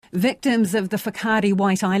Victims of the Whakaari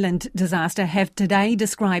White Island disaster have today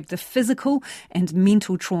described the physical and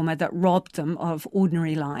mental trauma that robbed them of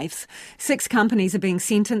ordinary lives. 6 companies are being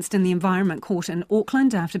sentenced in the Environment Court in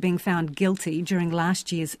Auckland after being found guilty during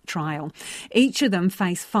last year's trial. Each of them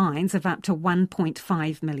face fines of up to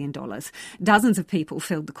 $1.5 million. Dozens of people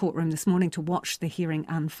filled the courtroom this morning to watch the hearing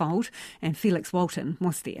unfold, and Felix Walton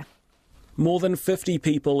was there. More than 50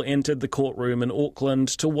 people entered the courtroom in Auckland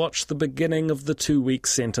to watch the beginning of the 2-week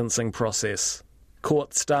sentencing process.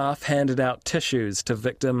 Court staff handed out tissues to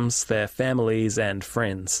victims, their families and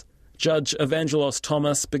friends. Judge Evangelos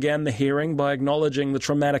Thomas began the hearing by acknowledging the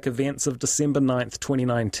traumatic events of December 9th,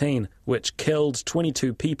 2019, which killed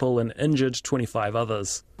 22 people and injured 25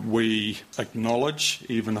 others. We acknowledge,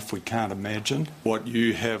 even if we can't imagine, what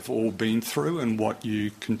you have all been through and what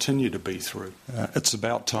you continue to be through. It's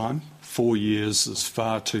about time. 4 years is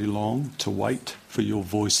far too long to wait for your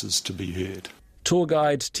voices to be heard. Tour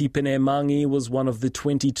guide Tipene Mangi was one of the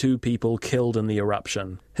 22 people killed in the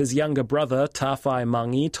eruption. His younger brother, Tawhai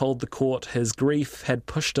Mangi, told the court his grief had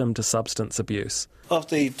pushed him to substance abuse.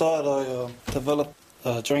 After he died, I developed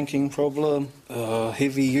a drinking problem,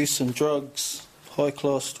 heavy use in drugs,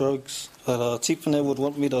 high-class drugs. Tipene would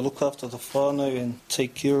want me to look after the whānau and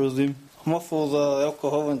take care of them. I'm off all the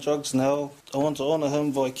alcohol and drugs now. I want to honour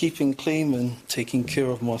him by keeping clean and taking care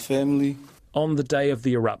of my family. On the day of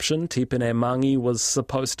the eruption, Tipene Mangi was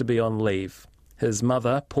supposed to be on leave. His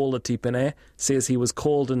mother, Paula Tipene, says he was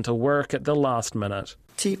called into work at the last minute.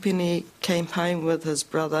 Tipene came home with his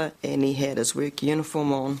brother and he had his work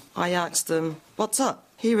uniform on. I asked him, "What's up?"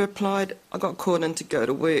 He replied, "I got called in to go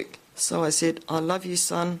to work." So I said, "I love you,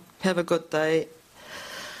 son. Have a good day."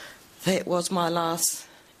 That was my last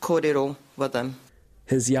kōrero with him.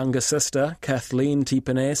 His younger sister, Kathleen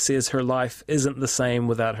Tipene, says her life isn't the same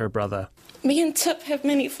without her brother. Me and Tip have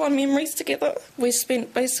many fond memories together. We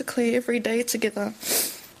spent basically every day together.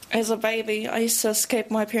 As a baby, I used to escape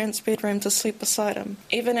my parents' bedroom to sleep beside him.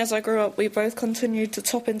 Even as I grew up, we both continued to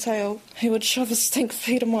top and tail. He would shove his stink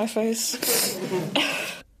feet in my face.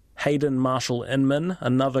 Hayden Marshall Inman,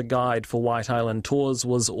 another guide for White Island tours,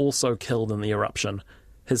 was also killed in the eruption.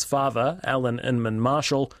 His father, Alan Inman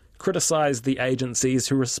Marshall, criticised the agencies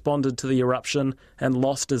who responded to the eruption and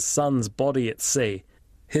lost his son's body at sea.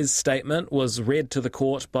 His statement was read to the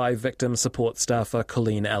court by victim support staffer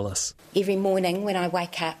Colleen Ellis. Every morning when I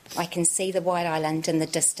wake up, I can see the White Island in the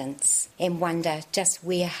distance and wonder just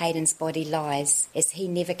where Hayden's body lies, as he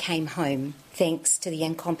never came home, thanks to the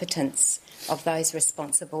incompetence of those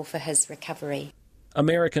responsible for his recovery.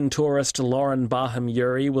 American tourist Lauren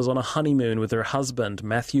Baham-Yuri was on a honeymoon with her husband,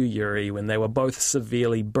 Matthew Yuri, when they were both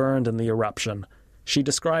severely burned in the eruption. She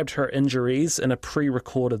described her injuries in a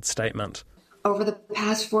pre-recorded statement. Over the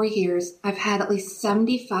past 4 years, I've had at least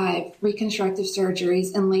 75 reconstructive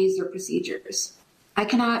surgeries and laser procedures. I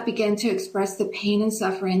cannot begin to express the pain and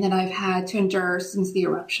suffering that I've had to endure since the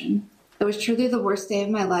eruption. It was truly the worst day of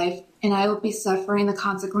my life, and I will be suffering the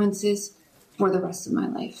consequences for the rest of my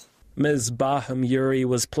life. Ms. Baham-Yuri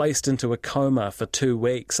was placed into a coma for 2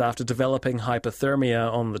 weeks after developing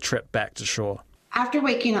hypothermia on the trip back to shore. After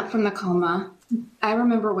waking up from the coma, I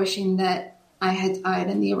remember wishing that I had died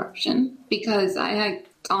in the eruption because I had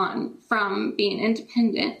gone from being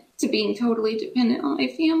independent to being totally dependent on my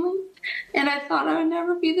family. And I thought I would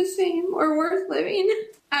never be the same or worth living.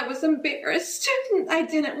 I was embarrassed. I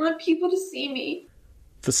didn't want people to see me.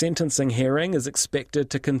 The sentencing hearing is expected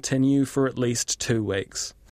to continue for at least 2 weeks.